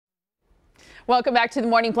Welcome back to the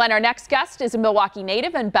Morning Blend. Our next guest is a Milwaukee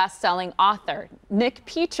native and best-selling author. Nick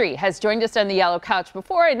Petrie has joined us on the Yellow Couch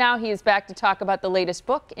before, and now he is back to talk about the latest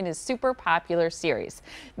book in his super popular series.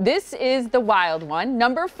 This is The Wild One,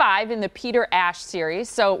 number 5 in the Peter Ash series.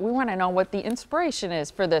 So we want to know what the inspiration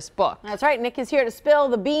is for this book. That's right. Nick is here to spill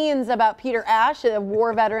the beans about Peter Ash, a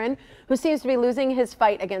war veteran who seems to be losing his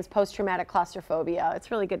fight against post-traumatic claustrophobia.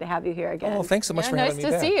 It's really good to have you here again. Oh, thanks so much for having me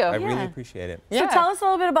back. Nice to see you. I really appreciate it. So tell us a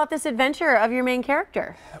little bit about this adventure of your main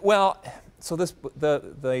character. Well, so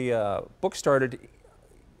the book started.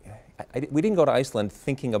 We didn't go to Iceland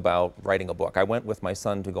thinking about writing a book. I went with my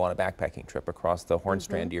son to go on a backpacking trip across the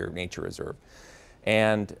Hornstrandir Nature Reserve.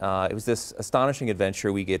 And it was this astonishing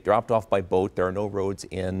adventure. We get dropped off by boat. There are no roads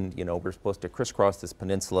in. You know, we're supposed to crisscross this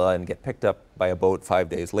peninsula and get picked up by a boat 5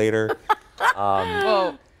 days later.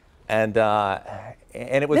 And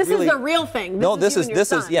it was this really, is a real thing. This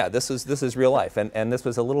is real life, and this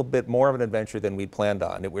was a little bit more of an adventure than we'd planned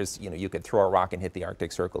on. It was, you know, you could throw a rock and hit the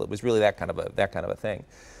Arctic Circle. It was really that kind of a thing.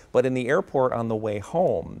 But in the airport on the way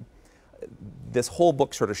home, this whole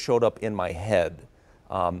book sort of showed up in my head,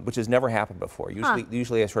 which has never happened before.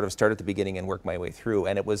 Usually I sort of start at the beginning and work my way through,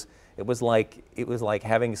 and it was like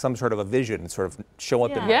having some sort of a vision sort of show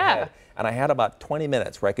up in my head. And I had about 20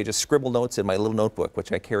 minutes where I could just scribble notes in my little notebook,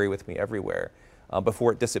 which I carry with me everywhere,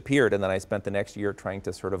 before it disappeared. And then I spent the next year trying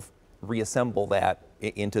to sort of reassemble that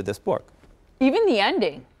into this book. Even the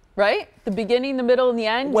ending, right? The beginning, the middle, and the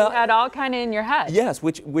end, you had all kind of in your head. Yes,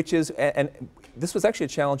 which is, and this was actually a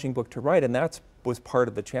challenging book to write, and that was part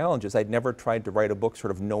of the challenge. Is I'd never tried to write a book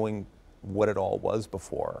sort of knowing what it all was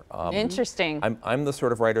before. Interesting. I'm the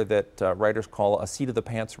sort of writer that writers call a seat of the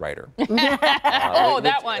pants writer.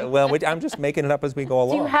 That one. Well, I'm just making it up as we go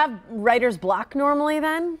along. Do you have writer's block normally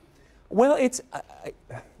then? Well,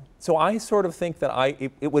 so I sort of think that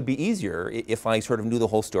it would be easier if I sort of knew the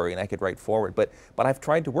whole story and I could write forward. But I've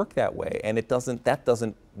tried to work that way, and that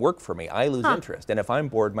doesn't work for me. I lose interest, and if I'm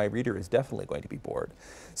bored, my reader is definitely going to be bored.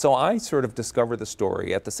 So I sort of discover the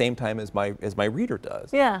story at the same time as my reader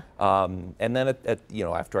does. Yeah. And then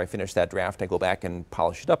after I finish that draft, I go back and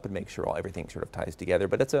polish it up and make sure everything sort of ties together.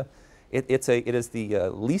 But it is the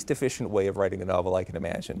least efficient way of writing a novel I can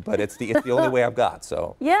imagine, but it's the only way I've got.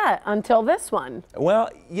 So yeah, until this one. Well,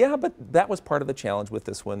 yeah, but that was part of the challenge with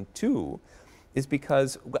this one too, is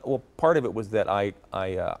because part of it was that I'm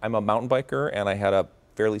a mountain biker, and I had a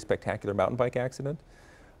fairly spectacular mountain bike accident.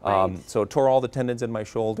 So tore all the tendons in my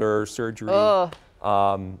shoulder, surgery,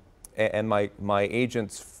 and my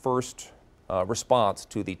agent's first response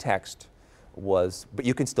to the text was, "But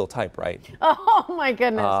you can still type, right?" Oh my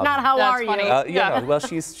goodness! Not how are you? Well,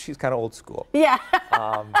 she's kind of old school. Yeah.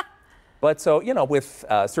 But so, with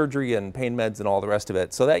surgery and pain meds and all the rest of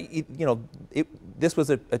it, so that this was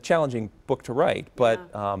a challenging book to write.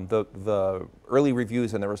 But the early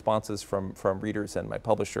reviews and the responses from readers and my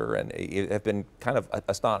publisher have been kind of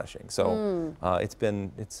astonishing. So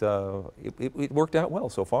it worked out well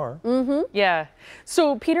so far. Yeah.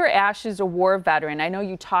 So Peter Ash is a war veteran. I know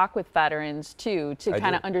you talk with veterans too to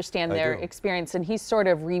kind of understand their experience, and he's sort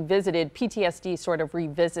of revisited, PTSD sort of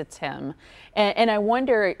revisits him. And I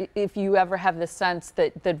wonder if you ever have the sense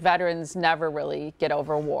that veterans never really get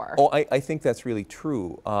over war. Oh, I think that's really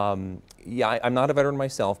true. Yeah, I'm not a veteran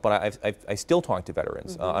myself, but I still talk to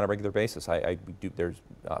veterans on a regular basis. There's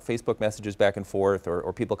Facebook messages back and forth,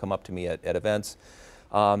 or people come up to me at events.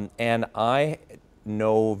 And I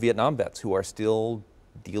know Vietnam vets who are still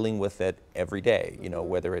dealing with it every day,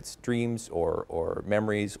 whether it's dreams or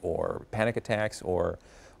memories or panic attacks or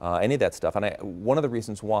any of that stuff. And one of the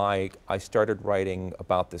reasons why I started writing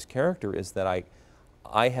about this character is that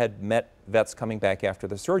I had met vets coming back after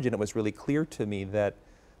the surge, and it was really clear to me that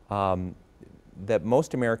that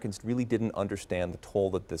most Americans really didn't understand the toll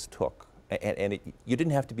that this took. And you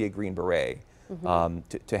didn't have to be a Green Beret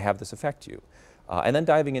to have this affect you. And then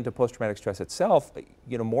diving into post-traumatic stress itself,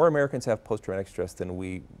 more Americans have post-traumatic stress than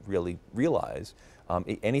we really realize.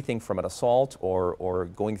 Anything from an assault or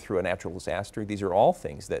going through a natural disaster, these are all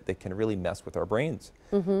things that can really mess with our brains.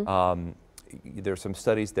 There are some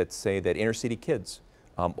studies that say that inner city kids,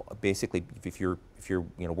 basically, if you're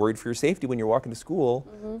worried for your safety when you're walking to school,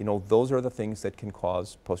 those are the things that can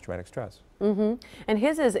cause post-traumatic stress. And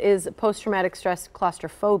his is post-traumatic stress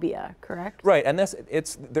claustrophobia, correct? Right, and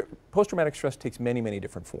post-traumatic stress takes many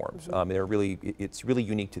different forms. It's really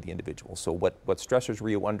unique to the individual. So what stressors were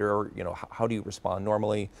you under? How do you respond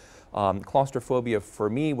normally? Claustrophobia for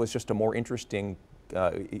me was just a more interesting.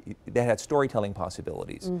 That had storytelling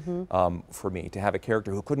possibilities for me, to have a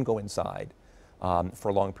character who couldn't go inside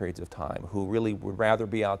for long periods of time, who really would rather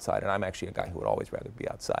be outside, and I'm actually a guy who would always rather be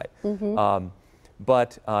outside.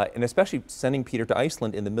 But and especially sending Peter to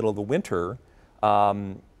Iceland in the middle of the winter,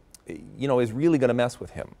 you know, is really going to mess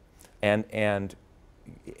with him. And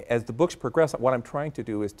as the books progress, what I'm trying to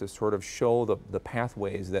do is to sort of show the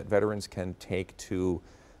pathways that veterans can take to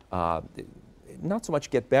not so much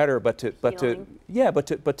get better, but to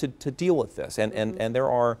deal with this. And there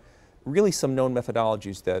are really some known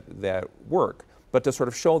methodologies that work, but to sort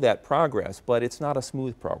of show that progress. But it's not a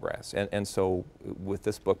smooth progress. And so with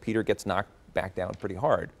this book, Peter gets knocked back down pretty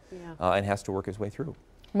hard and has to work his way through.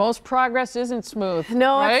 Most progress isn't smooth.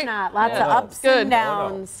 No, right? it's not. Lots of ups and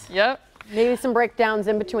downs. Yep. Maybe some breakdowns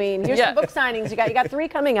in between. Here's some book signings. You got 3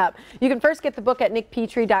 coming up. You can first get the book at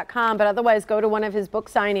nickpetrie.com, but otherwise go to one of his book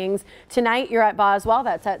signings. Tonight you're at Boswell.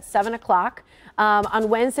 That's at 7 o'clock. On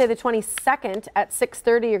Wednesday the 22nd at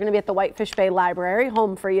 6:30, you're going to be at the Whitefish Bay Library,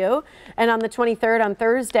 home for you. And on the 23rd, on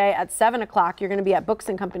Thursday at 7 o'clock, you're going to be at Books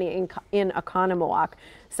and Company in Oconomowoc.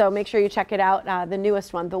 So make sure you check it out. The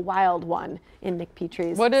newest one, The Wild One, in Nick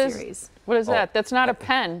Petrie's series. What is that? That's not a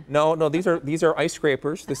pen. No, these are ice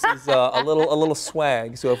scrapers. This is a little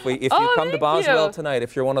swag. So if you come to Boswell tonight,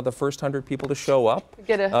 if you're one of the first 100 people to show up,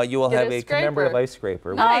 you will have a commemorative ice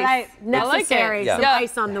scraper. All right, necessary. Like some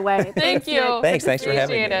ice on the way. Thank you. Thanks for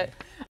having me. Appreciate it.